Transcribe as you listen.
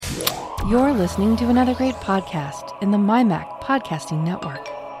You're listening to another great podcast in the MyMac Podcasting Network.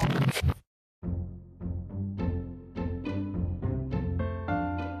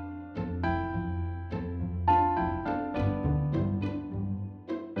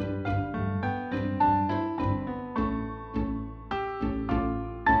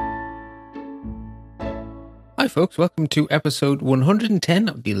 Hi folks, welcome to episode 110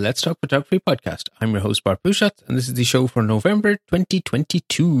 of the Let's Talk Photography podcast. I'm your host Bart Bushat, and this is the show for November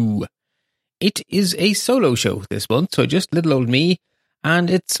 2022. It is a solo show this month, so just little old me, and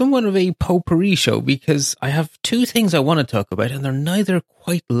it's somewhat of a potpourri show because I have two things I want to talk about, and they're neither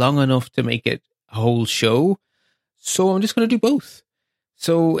quite long enough to make it a whole show, so I'm just going to do both.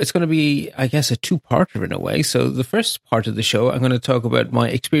 So it's going to be, I guess, a two-parter in a way. So the first part of the show, I'm going to talk about my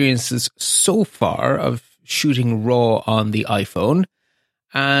experiences so far of shooting RAW on the iPhone,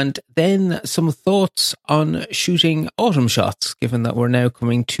 and then some thoughts on shooting autumn shots, given that we're now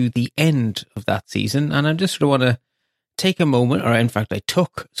coming to the end of that season. And I just sort of want to take a moment, or in fact, I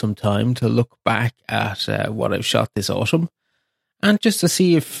took some time to look back at what I've shot this autumn, and just to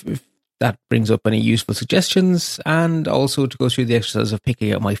see if that brings up any useful suggestions, and also to go through the exercise of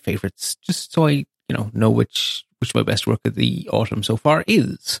picking out my favorites, just so I know which my best work of the autumn so far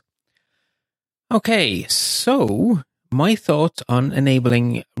is. Okay, so my thoughts on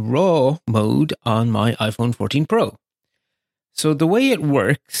enabling RAW mode on my iPhone 14 Pro. So the way it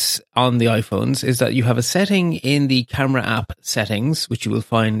works on the iPhones is that you have a setting in the camera app settings, which you will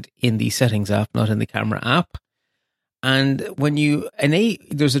find in the settings app, not in the camera app. And when you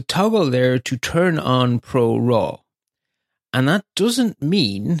there's a toggle there to turn on Pro RAW. And that doesn't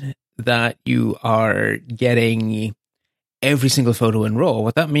mean that you are getting every single photo in RAW.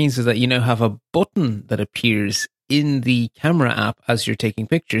 What that means is that you now have a button that appears in the camera app as you're taking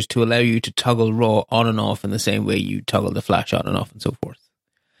pictures to allow you to toggle RAW on and off in the same way you toggle the flash on and off and so forth.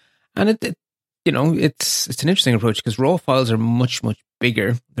 And it's an interesting approach because RAW files are much, much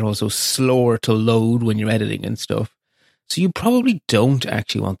bigger. They're also slower to load when you're editing and stuff. So you probably don't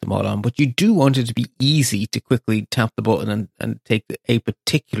actually want them all on, but you do want it to be easy to quickly tap the button and take a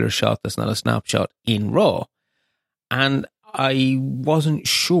particular shot that's not a snapshot in RAW. And I wasn't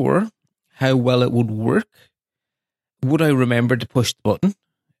sure how well it would work. Would I remember to push the button?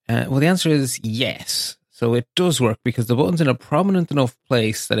 Well, the answer is yes. So it does work because the button's in a prominent enough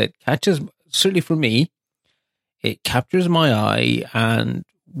place that it catches, certainly for me, it captures my eye. And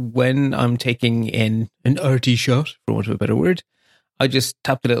when I'm taking in an arty shot, for want of a better word, I just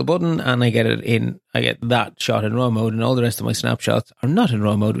tap the little button and I get that shot in RAW mode, and all the rest of my snapshots are not in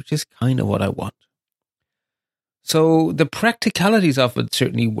RAW mode, which is kind of what I want. So the practicalities of it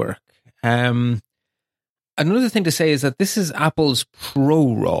certainly work. Another thing to say is that this is Apple's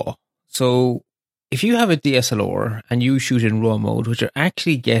Pro RAW. So if you have a DSLR and you shoot in RAW mode, what you're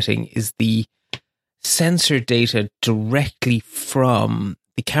actually getting is the sensor data directly from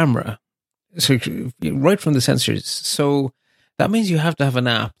the camera. So right from the sensors. So that means you have to have an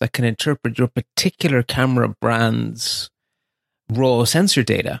app that can interpret your particular camera brand's RAW sensor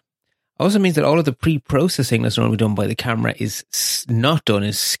data. Also means that all of the pre-processing that's normally done by the camera is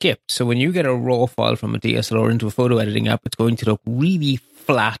skipped. So when you get a RAW file from a DSLR into a photo editing app, it's going to look really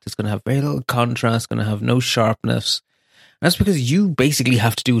flat. It's going to have very little contrast, going to have no sharpness. And that's because you basically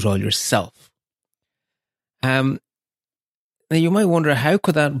have to do it all yourself. Now you might wonder, how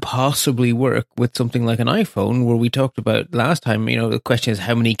could that possibly work with something like an iPhone, where we talked about last time, the question is,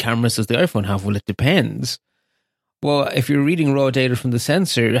 how many cameras does the iPhone have? Well, it depends. Well, if you're reading raw data from the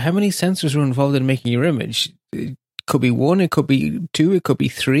sensor, how many sensors are involved in making your image? It could be one, it could be two, it could be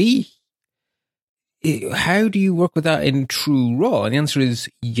three. How do you work with that in true RAW? And the answer is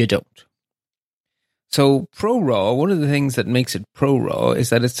you don't. So Pro RAW, one of the things that makes it Pro RAW is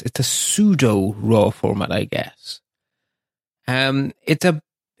that it's a pseudo RAW format, I guess.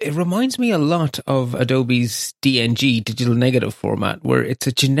 It reminds me a lot of Adobe's DNG, digital negative format, where it's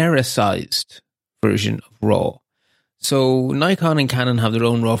a genericized version of RAW. So Nikon and Canon have their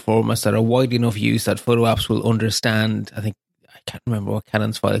own RAW formats that are widely enough used that photo apps will understand. I can't remember what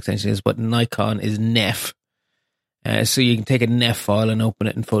Canon's file extension is, but Nikon is NEF. So you can take a NEF file and open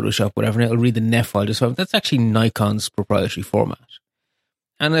it in Photoshop, whatever, and it'll read the NEF file just fine. That's actually Nikon's proprietary format.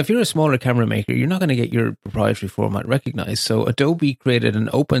 And if you're a smaller camera maker, you're not going to get your proprietary format recognized. So Adobe created an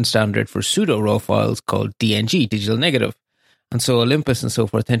open standard for pseudo RAW files called DNG, digital negative. And so Olympus and so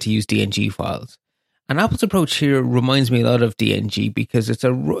forth tend to use DNG files. And Apple's approach here reminds me a lot of DNG because it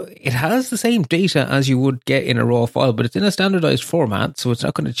has the same data as you would get in a RAW file, but it's in a standardized format, so it's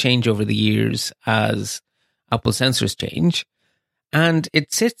not going to change over the years as Apple sensors change. And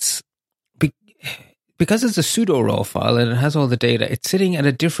it sits because it's a pseudo raw file and it has all the data, it's sitting at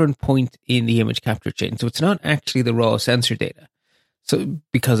a different point in the image capture chain. So it's not actually the raw sensor data. So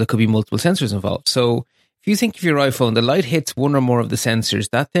because it could be multiple sensors involved. So if you think of your iPhone, the light hits one or more of the sensors,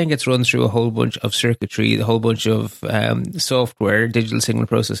 that then gets run through a whole bunch of circuitry, a whole bunch of software, digital signal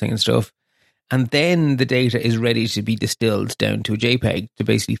processing and stuff. And then the data is ready to be distilled down to a JPEG to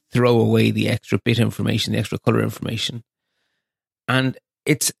basically throw away the extra bit information, the extra color information. And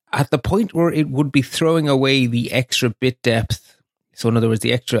it's at the point where it would be throwing away the extra bit depth. So in other words,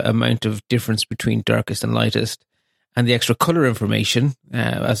 the extra amount of difference between darkest and lightest, and the extra color information,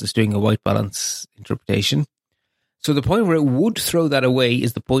 as it's doing a white balance interpretation. So the point where it would throw that away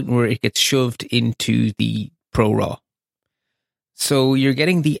is the point where it gets shoved into the ProRAW. So you're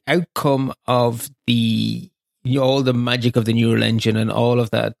getting the outcome of all the magic of the neural engine and all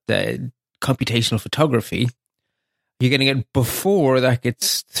of that computational photography. You're getting it before that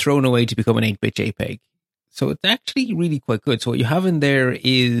gets thrown away to become an 8-bit JPEG. So it's actually really quite good. So what you have in there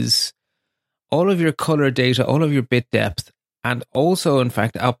is all of your color data, all of your bit depth, and also, in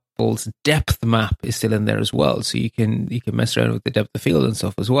fact, Apple's depth map is still in there as well. So you can mess around with the depth of field and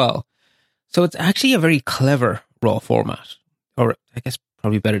stuff as well. So it's actually a very clever RAW format, or I guess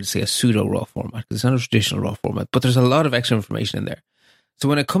probably better to say a pseudo RAW format, because it's not a traditional RAW format, but there's a lot of extra information in there. So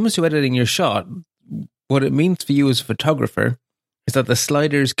when it comes to editing your shot, what it means for you as a photographer is that the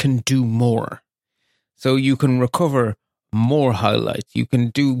sliders can do more. So you can recover more highlights. You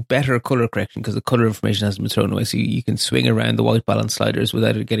can do better color correction because the color information hasn't been thrown away. So you can swing around the white balance sliders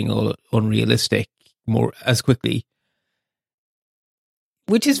without it getting all unrealistic more as quickly,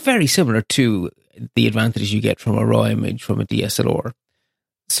 which is very similar to the advantages you get from a raw image from a DSLR.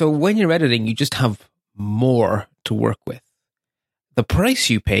 So when you're editing, you just have more to work with. The price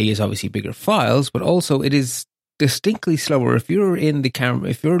you pay is obviously bigger files, but also it is distinctly slower. If you're in the camera,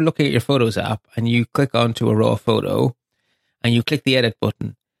 if you're looking at your Photos app and you click onto a raw photo and you click the edit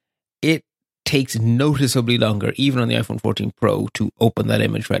button, it takes noticeably longer, even on the iPhone 14 Pro, to open that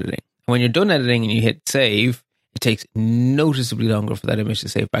image for editing. And when you're done editing and you hit save, it takes noticeably longer for that image to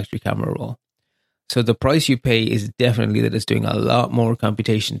save back to your camera roll. So the price you pay is definitely that it's doing a lot more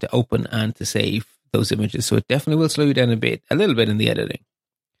computation to open and to save those images. So it definitely will slow you down a little bit in the editing.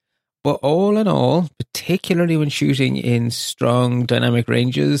 But all in all, particularly when shooting in strong dynamic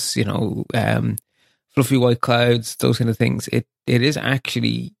ranges, fluffy white clouds, those kind of things, it is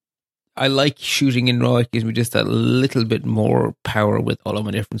actually, I like shooting in RAW. It gives me just a little bit more power with all of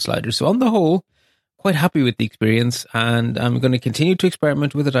my different sliders. So on the whole, quite happy with the experience, and I'm going to continue to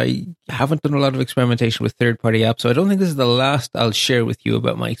experiment with it. I haven't done a lot of experimentation with third-party apps, so I don't think this is the last I'll share with you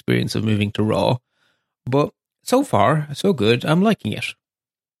about my experience of moving to RAW. But so far, so good. I'm liking it.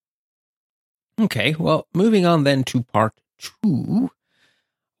 Okay, well, moving on then to part 2.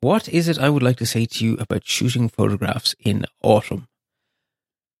 What is it I would like to say to you about shooting photographs in autumn?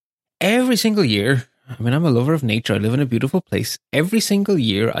 Every single year, I mean, I'm a lover of nature. I live in a beautiful place. Every single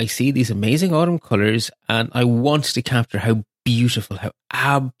year, I see these amazing autumn colors, and I want to capture how beautiful, how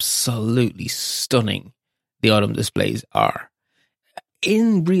absolutely stunning the autumn displays are.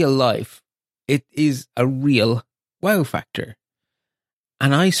 In real life, it is a real wow factor.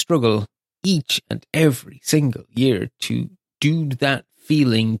 And I struggle each and every single year to do that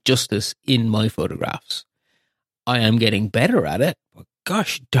feeling justice in my photographs. I am getting better at it, but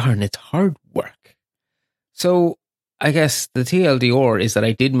gosh darn, it's hard work. So I guess the TLDR is that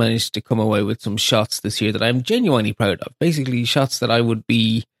I did manage to come away with some shots this year that I'm genuinely proud of. Basically shots that I would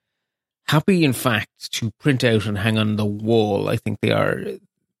be happy, in fact, to print out and hang on the wall. I think they are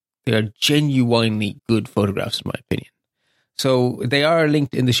genuinely good photographs in my opinion. So they are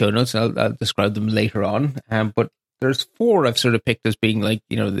linked in the show notes. I'll describe them later on. But there's 4 I've sort of picked as being like,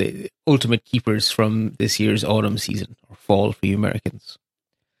 the ultimate keepers from this year's autumn season, or fall for you Americans.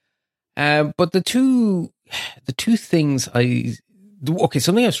 But the two things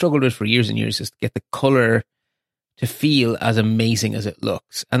something I've struggled with for years and years is to get the color to feel as amazing as it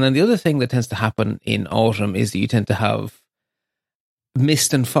looks. And then the other thing that tends to happen in autumn is that you tend to have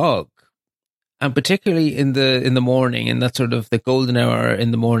mist and fog. And particularly in the morning, in that sort of the golden hour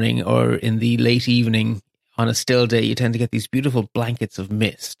in the morning or in the late evening on a still day, you tend to get these beautiful blankets of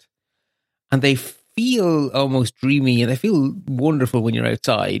mist. And they feel almost dreamy and they feel wonderful when you're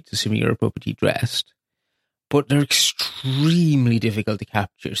outside, assuming you're appropriately dressed. But they're extremely difficult to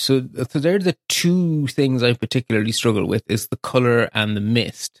capture. So they're the 2 things I particularly struggle with, is the color and the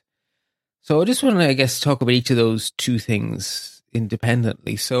mist. So I just want to, I guess, talk about each of those 2 things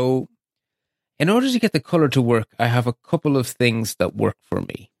independently. So in order to get the color to work, I have a couple of things that work for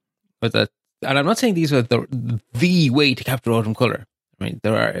me. And I'm not saying these are the way to capture autumn color. I mean,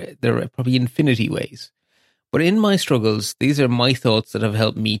 there are probably infinity ways. But in my struggles, these are my thoughts that have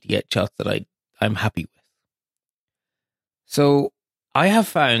helped me to get shots that I'm happy with. So I have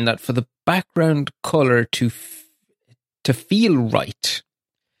found that for the background color to feel right,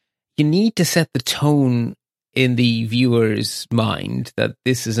 you need to set the tone in the viewer's mind that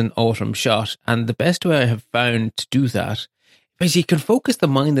this is an autumn shot. And the best way I have found to do that is you can focus the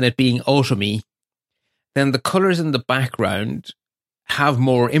mind on it being autumny, then the colors in the background have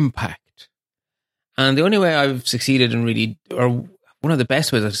more impact. And the only way I've succeeded in really, or one of the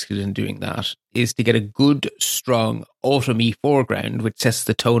best ways I've succeeded in doing that, is to get a good, strong, autumny foreground, which sets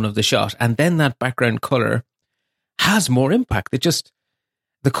the tone of the shot. And then that background color has more impact.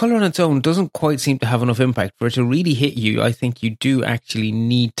 The color on its own doesn't quite seem to have enough impact. For it to really hit you, I think you do actually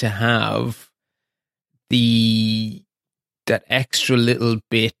need to have that extra little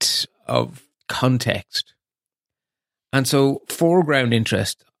bit of context. And so foreground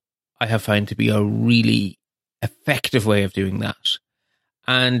interest, I have found to be a really effective way of doing that.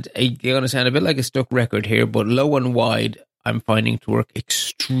 And you're going to sound a bit like a stuck record here, but low and wide, I'm finding to work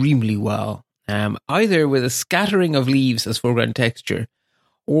extremely well. Either with a scattering of leaves as foreground texture,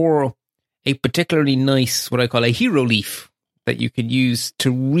 or a particularly nice, what I call a hero leaf, that you can use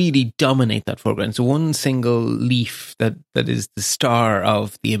to really dominate that foreground. So one single leaf that is the star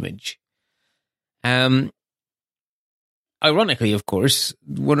of the image. Ironically, of course,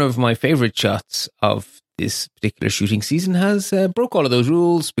 one of my favorite shots of this particular shooting season has broke all of those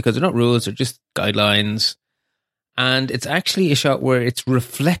rules, because they're not rules, they're just guidelines. And it's actually a shot where it's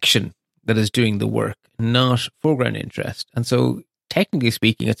reflection that is doing the work, not foreground interest. And so technically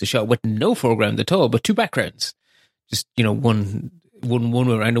speaking, it's a shot with no foreground at all, but two backgrounds. Just, one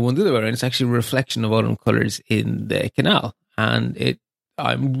way around and one the other way around. It's actually a reflection of autumn colours in the canal. And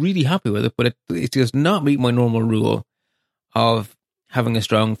I'm really happy with it, but it does not meet my normal rule of having a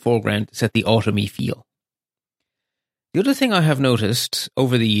strong foreground to set the autumny feel. The other thing I have noticed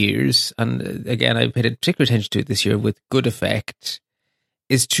over the years, and again, I paid particular attention to it this year with good effect,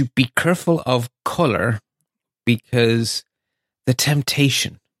 is to be careful of colour, because the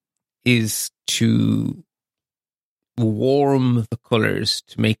temptation is to warm the colours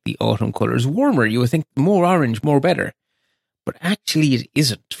to make the autumn colours warmer. You would think more orange, more better. But actually it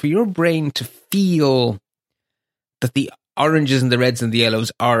isn't. For your brain to feel that the oranges and the reds and the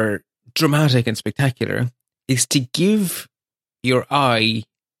yellows are dramatic and spectacular is to give your eye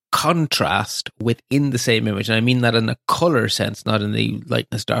contrast within the same image. And I mean that in a colour sense, not in the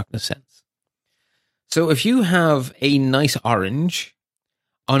lightness, darkness sense. So if you have a nice orange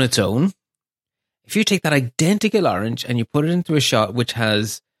on its own, if you take that identical orange and you put it into a shot which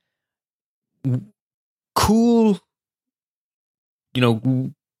has cool,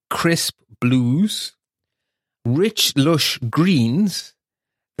 crisp blues, rich, lush greens,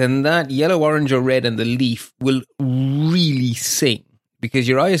 then that yellow, orange, or red and the leaf will really sing, because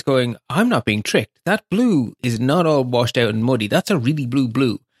your eye is going, I'm not being tricked. That blue is not all washed out and muddy. That's a really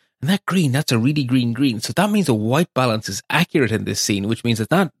blue. And that green, that's a really green. So that means the white balance is accurate in this scene, which means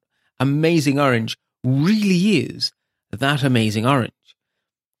that amazing orange really is that amazing orange.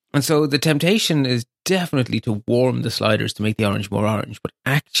 And so the temptation is definitely to warm the sliders to make the orange more orange. But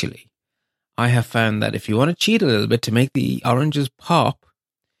actually, I have found that if you want to cheat a little bit to make the oranges pop,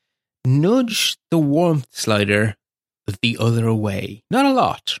 nudge the warmth slider the other way. Not a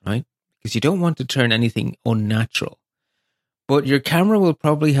lot, right? Because you don't want to turn anything unnatural. But your camera will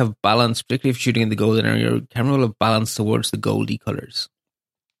probably have balance, particularly if you're shooting in the golden area, your camera will have balance towards the goldy colours.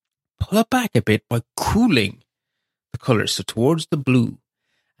 Pull it back a bit by cooling the colours, so towards the blue.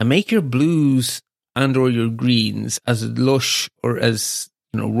 And make your blues and or your greens as lush or as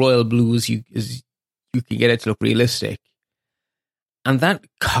royal blue as you can get it to look realistic. And that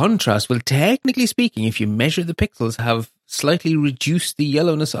contrast will, technically speaking, if you measure the pixels, have slightly reduced the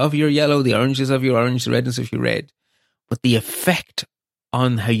yellowness of your yellow, the oranges of your orange, the redness of your red. But the effect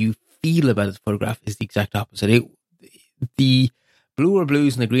on how you feel about the photograph is the exact opposite. The bluer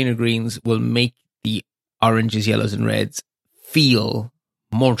blues and the greener greens will make the oranges, yellows, and reds feel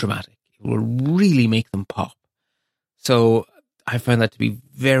more dramatic. It will really make them pop. So I found that to be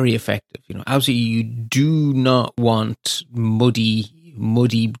very effective. Absolutely, you do not want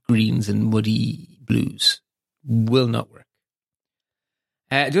muddy greens and muddy blues. Will not work.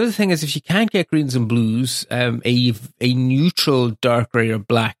 The other thing is, if you can't get greens and blues, a neutral dark grey or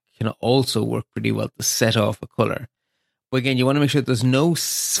black can also work pretty well to set off a colour. But again, you want to make sure that there's no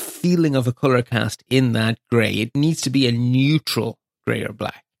feeling of a colour cast in that grey. It needs to be a neutral grey or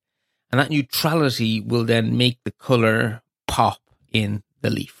black. And that neutrality will then make the colour pop in the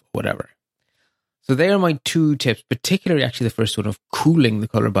leaf, whatever. So they are my two tips, particularly actually the first one of cooling the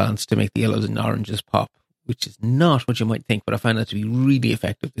colour balance to make the yellows and oranges pop, which is not what you might think, but I found that to be really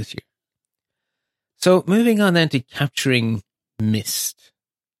effective this year. So moving on then to capturing mist.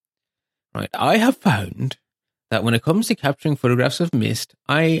 Right, I have found that when it comes to capturing photographs of mist,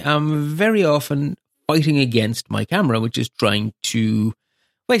 I am very often fighting against my camera, which is trying to...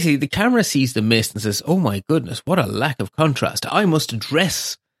 Basically, the camera sees the mist and says, oh my goodness, what a lack of contrast. I must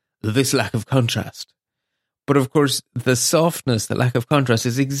address this lack of contrast. But of course, the softness, the lack of contrast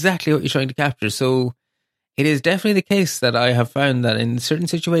is exactly what you're trying to capture. So it is definitely the case that I have found that in certain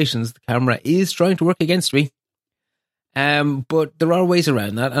situations, the camera is trying to work against me. But there are ways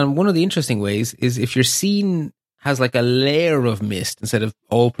around that. And one of the interesting ways is if your scene has like a layer of mist instead of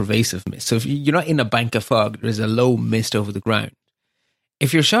all pervasive mist. So if you're not in a bank of fog, there's a low mist over the ground.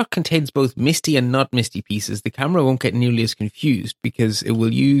 If your shot contains both misty and not misty pieces, the camera won't get nearly as confused because it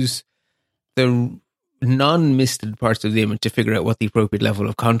will use the non-misted parts of the image to figure out what the appropriate level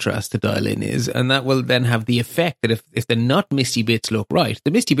of contrast to dial in is. And that will then have the effect that if the not misty bits look right,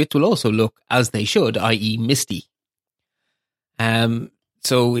 the misty bits will also look as they should, i.e. misty.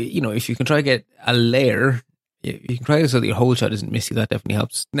 So, if you can try to get a layer, you can try it so that your whole shot isn't misty, that definitely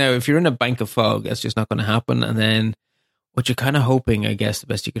helps. Now, if you're in a bank of fog, that's just not going to happen. And then what you're kind of hoping, I guess, the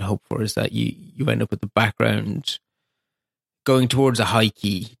best you can hope for is that you end up with the background going towards a high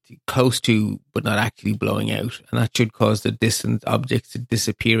key, close to, but not actually blowing out. And that should cause the distant objects to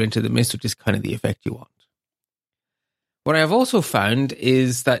disappear into the mist, which is kind of the effect you want. What I have also found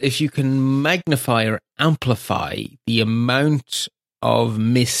is that if you can magnify or amplify the amount of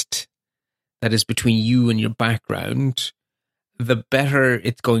mist that is between you and your background, the better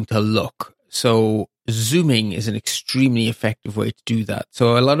it's going to look. So zooming is an extremely effective way to do that.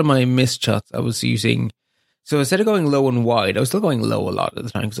 So a lot of my mist shots I was using... So instead of going low and wide, I was still going low a lot at the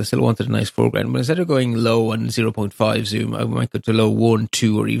time because I still wanted a nice foreground. But instead of going low and 0.5 zoom, I might go to low 1,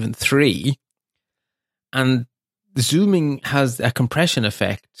 2, or even 3. And the zooming has a compression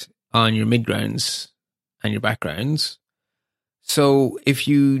effect on your midgrounds and your backgrounds. So if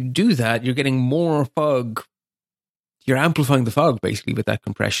you do that, you're getting more fog. You're amplifying the fog basically with that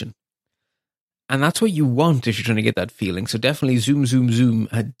compression. And that's what you want if you're trying to get that feeling. So definitely zoom, zoom, zoom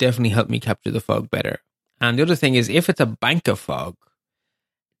had definitely helped me capture the fog better. And the other thing is, if it's a bank of fog,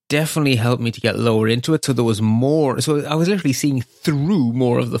 definitely helped me to get lower into it. So there was more. So I was literally seeing through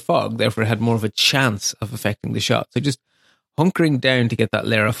more of the fog. Therefore, it had more of a chance of affecting the shot. So just hunkering down to get that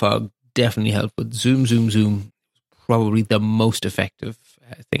layer of fog definitely helped. But zoom, zoom, zoom, probably the most effective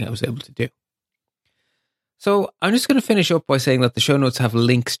thing I was able to do. So I'm just going to finish up by saying that the show notes have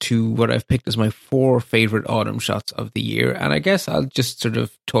links to what I've picked as my 4 favorite autumn shots of the year. And I guess I'll just sort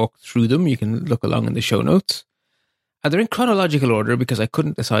of talk through them. You can look along in the show notes. They're in chronological order because I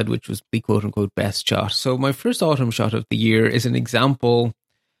couldn't decide which was the quote-unquote best shot. So my first autumn shot of the year is an example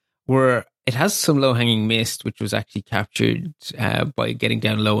where it has some low-hanging mist, which was actually captured by getting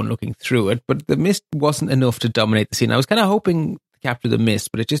down low and looking through it. But the mist wasn't enough to dominate the scene. I was kind of hoping to capture the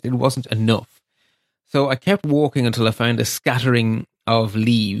mist, but it wasn't enough. So I kept walking until I found a scattering of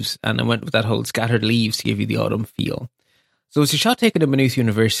leaves, and I went with that whole scattered leaves to give you the autumn feel. So it's a shot taken at Maynooth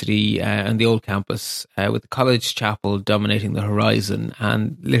University and the old campus with the college chapel dominating the horizon.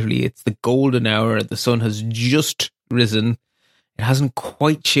 And literally it's the golden hour. The sun has just risen. It hasn't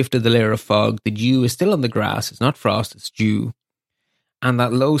quite shifted the layer of fog. The dew is still on the grass. It's not frost, it's dew. And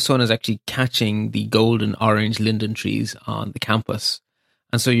that low sun is actually catching the golden orange linden trees on the campus.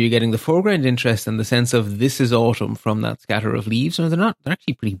 And so you're getting the foreground interest and the sense of this is autumn from that scatter of leaves. And they're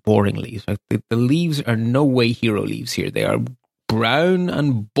actually pretty boring leaves. Like the leaves are no way hero leaves here. They are brown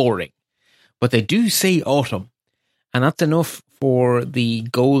and boring, but they do say autumn. And that's enough for the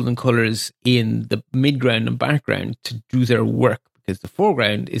golden colors in the midground and background to do their work because the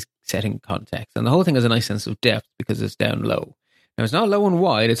foreground is setting context. And the whole thing has a nice sense of depth because it's down low. Now it's not low and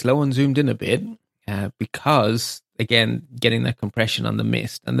wide, it's low and zoomed in a bit because... Again, getting that compression on the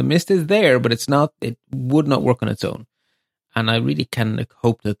mist. And the mist is there, but it would not work on its own. And I really can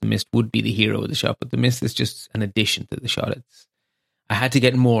hope that the mist would be the hero of the shot, but the mist is just an addition to the shot. I had to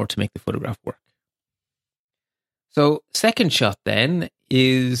get more to make the photograph work. So second shot then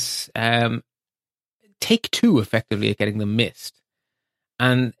is take 2 effectively at getting the mist.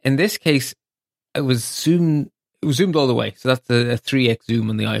 And in this case, it was zoomed all the way. So that's a 3x zoom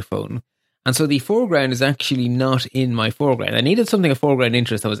on the iPhone. And so the foreground is actually not in my foreground. I needed something of foreground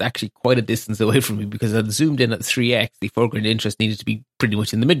interest that was actually quite a distance away from me because I'd zoomed in at 3x. The foreground interest needed to be pretty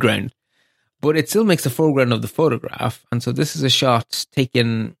much in the midground. But it still makes the foreground of the photograph. And so this is a shot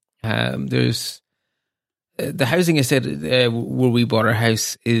taken, there's the housing estate where we bought our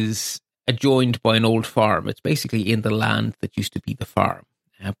house is adjoined by an old farm. It's basically in the land that used to be the farm.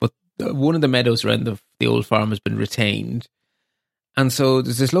 But one of the meadows around the old farm has been retained. And so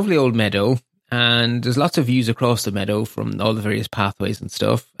there's this lovely old meadow, and there's lots of views across the meadow from all the various pathways and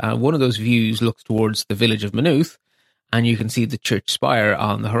stuff. One of those views looks towards the village of Maynooth, and you can see the church spire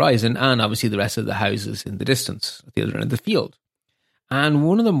on the horizon, and obviously the rest of the houses in the distance at the other end of the field. And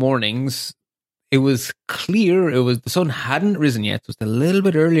one of the mornings, it was clear, the sun hadn't risen yet, so it's a little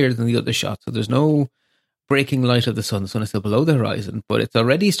bit earlier than the other shot, so there's no breaking light of the sun. The sun is still below the horizon, but it's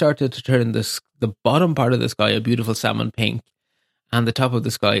already started to turn the bottom part of the sky a beautiful salmon pink, and the top of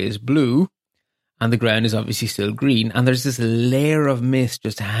the sky is blue, and the ground is obviously still green, and there's this layer of mist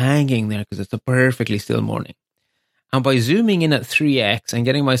just hanging there because it's a perfectly still morning. And by zooming in at 3x and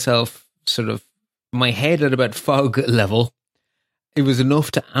getting myself my head at about fog level, it was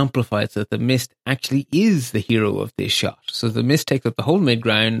enough to amplify it so that the mist actually is the hero of this shot. So the mist takes up the whole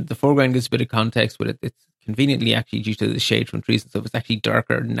midground, the foreground gets a bit of context, but it's conveniently actually due to the shade from trees and stuff, it's actually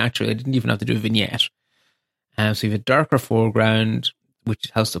darker naturally. I didn't even have to do a vignette. So you have a darker foreground, which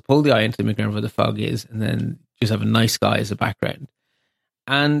helps to pull the eye into the midground where the fog is, and then just have a nice sky as a background.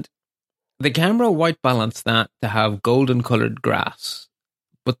 And the camera white balanced that to have golden coloured grass,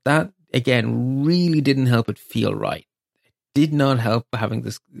 but that, again, really didn't help it feel right. It did not help having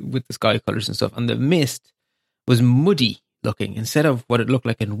this with the sky colours and stuff. And the mist was muddy looking instead of what it looked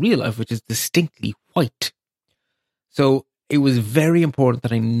like in real life, which is distinctly white. So it was very important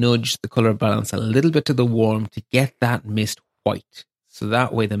that I nudged the colour balance a little bit to the warm to get that mist white. So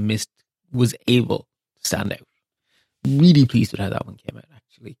that way the mist was able to stand out. Really pleased with how that one came out,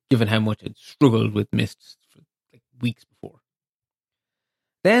 actually, given how much I'd struggled with mists for weeks before.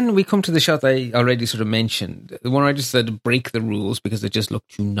 Then we come to the shot I already sort of mentioned, the one I just said to break the rules because it just looked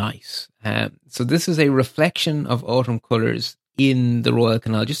too nice. So this is a reflection of autumn colours in the Royal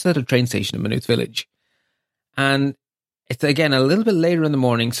Canal, just at a train station in Maynooth Village. And it's, again, a little bit later in the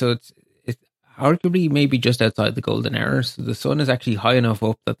morning, so it's arguably maybe just outside the golden hour. So the sun is actually high enough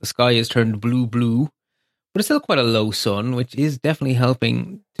up that the sky is turned blue, but it's still quite a low sun, which is definitely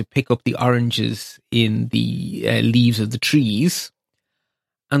helping to pick up the oranges in the leaves of the trees.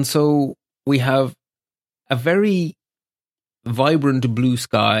 And so we have a very vibrant blue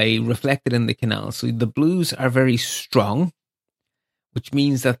sky reflected in the canal. So the blues are very strong, which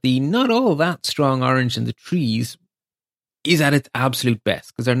means that the not all that strong orange in the trees is at its absolute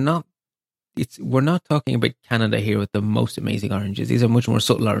best, because we're not talking about Canada here with the most amazing oranges. These are much more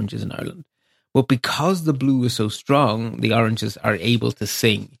subtle oranges in Ireland. But because the blue is so strong, the oranges are able to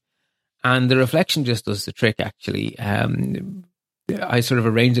sing. And the reflection just does the trick, actually. I sort of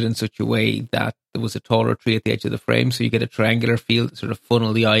arranged it in such a way that there was a taller tree at the edge of the frame, so you get a triangular feel to sort of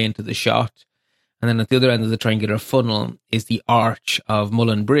funnel the eye into the shot. And then at the other end of the triangular funnel is the arch of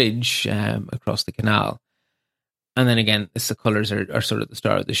Mullen Bridge across the canal. And then again, the colours are sort of the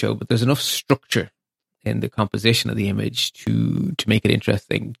star of the show, but there's enough structure in the composition of the image to make it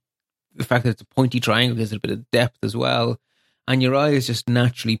interesting. The fact that it's a pointy triangle gives it a bit of depth as well. And your eye is just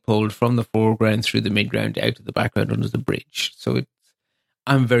naturally pulled from the foreground through the midground out to the background under the bridge. So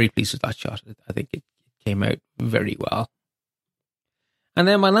I'm very pleased with that shot. I think it came out very well. And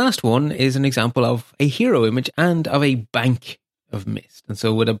then my last one is an example of a hero image and of a bank of mist. And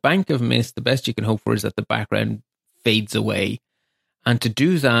so with a bank of mist, the best you can hope for is that the background fades away. And to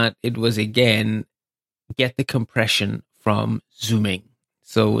do that, it was, again, get the compression from zooming.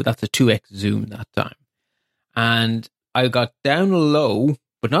 So that's a 2x zoom that time. And I got down low,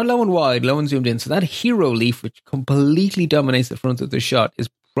 but not low and wide, low and zoomed in. So that hero leaf, which completely dominates the front of the shot, is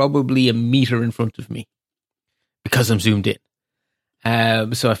probably a meter in front of me because I'm zoomed in.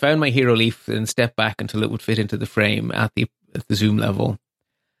 So I found my hero leaf and stepped back until it would fit into the frame at the zoom level.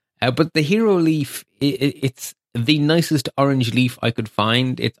 But the hero leaf, it's the nicest orange leaf I could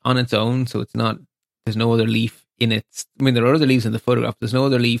find. It's on its own, so there's no other leaf in it. I mean, there are other leaves in the photograph. There's no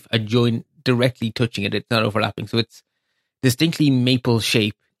other leaf adjoined directly touching it. It's not overlapping. So it's distinctly maple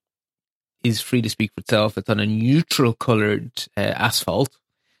shape, is free to speak for itself. It's on a neutral coloured asphalt.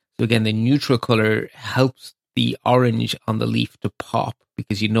 So again, the neutral colour helps the orange on the leaf to pop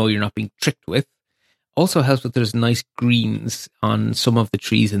because you know you're not being tricked with. Also helps that there's nice greens on some of the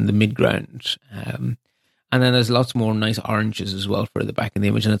trees in the midground. And then there's lots more nice oranges as well for the back of the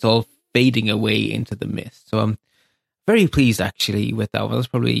image, and it's all fading away into the mist. So I'm very pleased actually with that one. That's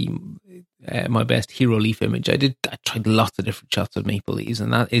probably my best hero leaf image. I tried lots of different shots of maple leaves,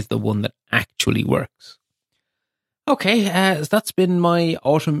 and that is the one that actually works. Okay, so that's been my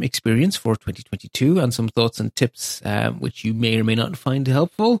autumn experience for 2022 and some thoughts and tips which you may or may not find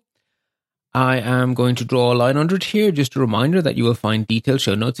helpful. I am going to draw a line under it here. Just a reminder that you will find detailed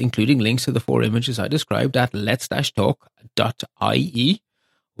show notes, including links to the 4 images I described at lets-talk.ie.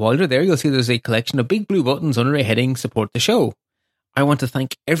 While you're there, you'll see there's a collection of big blue buttons under a heading Support the Show. I want to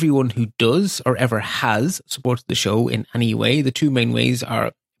thank everyone who does or ever has supported the show in any way. The two main ways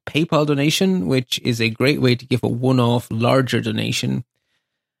are PayPal donation, which is a great way to give a one-off larger donation.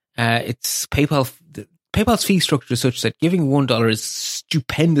 It's PayPal's fee structure is such that giving $1 is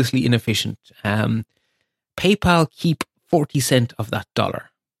stupendously inefficient. PayPal keep 40 cents of that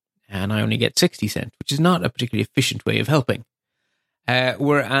dollar, and I only get 60 cents, which is not a particularly efficient way of helping.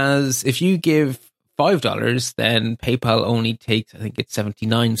 Whereas if you give $5, then PayPal only takes, I think it's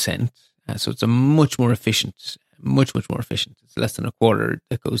 79 cents. So it's a much more efficient. It's less than a quarter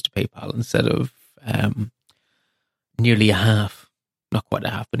that goes to PayPal instead of nearly a half. Not quite a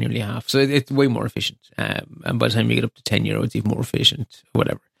half, but nearly a half. So it's way more efficient. And by the time you get up to €10, it's even more efficient, or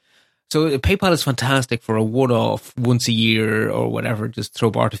whatever. So PayPal is fantastic for a one-off, once a year or whatever. Just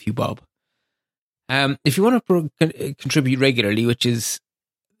throw Bart a few bob. If you want to contribute regularly, which is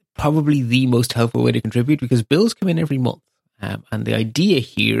probably the most helpful way to contribute, because bills come in every month. And the idea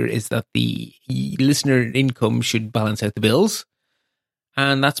here is that the listener income should balance out the bills.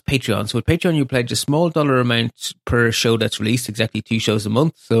 And that's Patreon. So with Patreon, you pledge a small dollar amount per show that's released, exactly 2 shows a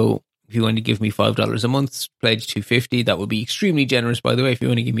month. So if you want to give me $5 a month, pledge $2.50. That would be extremely generous, by the way. If you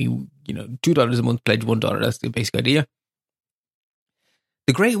want to give me, $2 a month, pledge $1. That's the basic idea.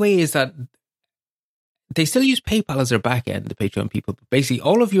 The great way is that they still use PayPal as their back end, the Patreon people. But basically,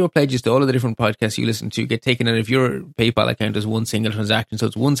 all of your pledges to all of the different podcasts you listen to get taken out of your PayPal account as one single transaction. So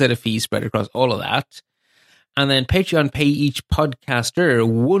it's one set of fees spread across all of that. And then Patreon pay each podcaster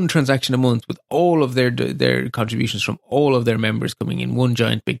one transaction a month with all of their contributions from all of their members coming in one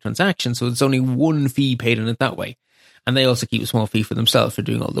giant big transaction. So it's only one fee paid in it that way. And they also keep a small fee for themselves for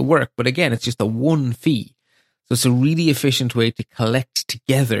doing all the work. But again, it's just a one fee. So it's a really efficient way to collect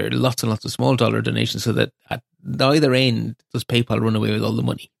together lots and lots of small dollar donations so that at either end does PayPal run away with all the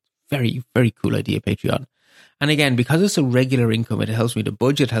money. Very, very cool idea, Patreon. And again, because it's a regular income, it helps me to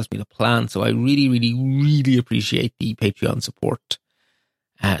budget, helps me to plan. So I really, really, really appreciate the Patreon support.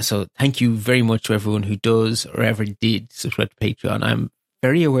 So thank you very much to everyone who does or ever did subscribe to Patreon. I'm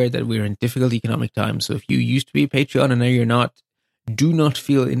very aware that we're in difficult economic times. So if you used to be a Patreon and now you're not, do not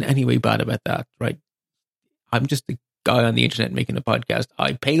feel in any way bad about that, right? I'm just a guy on the internet making a podcast.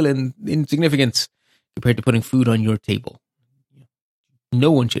 I pale in insignificance compared to putting food on your table. No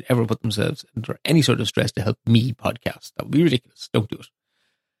one should ever put themselves under any sort of stress to help me podcast. That would be ridiculous. Don't do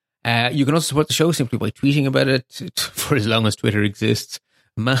it. You can also support the show simply by tweeting about it for as long as Twitter exists,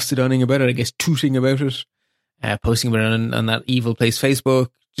 mastodoning about it, I guess tooting about it, posting about it on that evil place Facebook,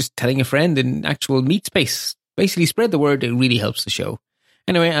 just telling a friend in actual meat space. Basically spread the word. It really helps the show.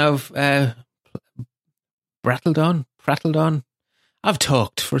 Anyway, I've prattled on. I've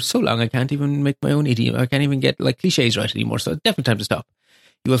talked for so long I can't even make my own idiom. I can't even get cliches right anymore. So it's definitely time to stop.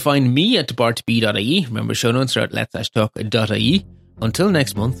 You will find me at bartb.ie. Remember, show notes are at let's-talk.ie. Until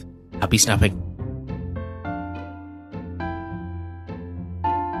next month, happy snapping.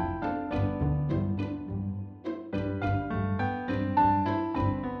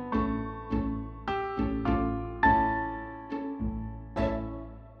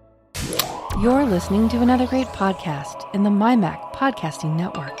 You're listening to another great podcast in the MyMac Podcasting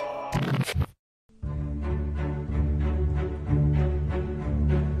Network.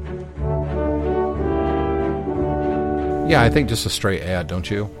 Yeah, I think just a straight ad, don't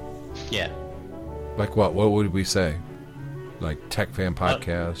you? Yeah. Like what? What would we say? Like Tech Fan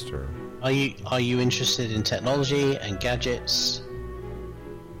Podcast or? Are you interested in technology and gadgets?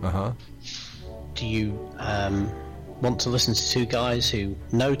 Uh-huh. Do you want to listen to two guys who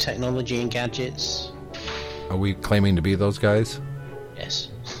know technology and gadgets? Are we claiming to be those guys? Yes.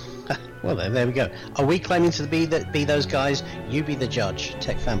 Well, there we go. Are we claiming to be those guys? You be the judge.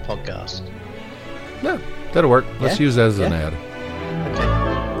 Tech Fan Podcast. Yeah, that'll work. Let's use that as an ad.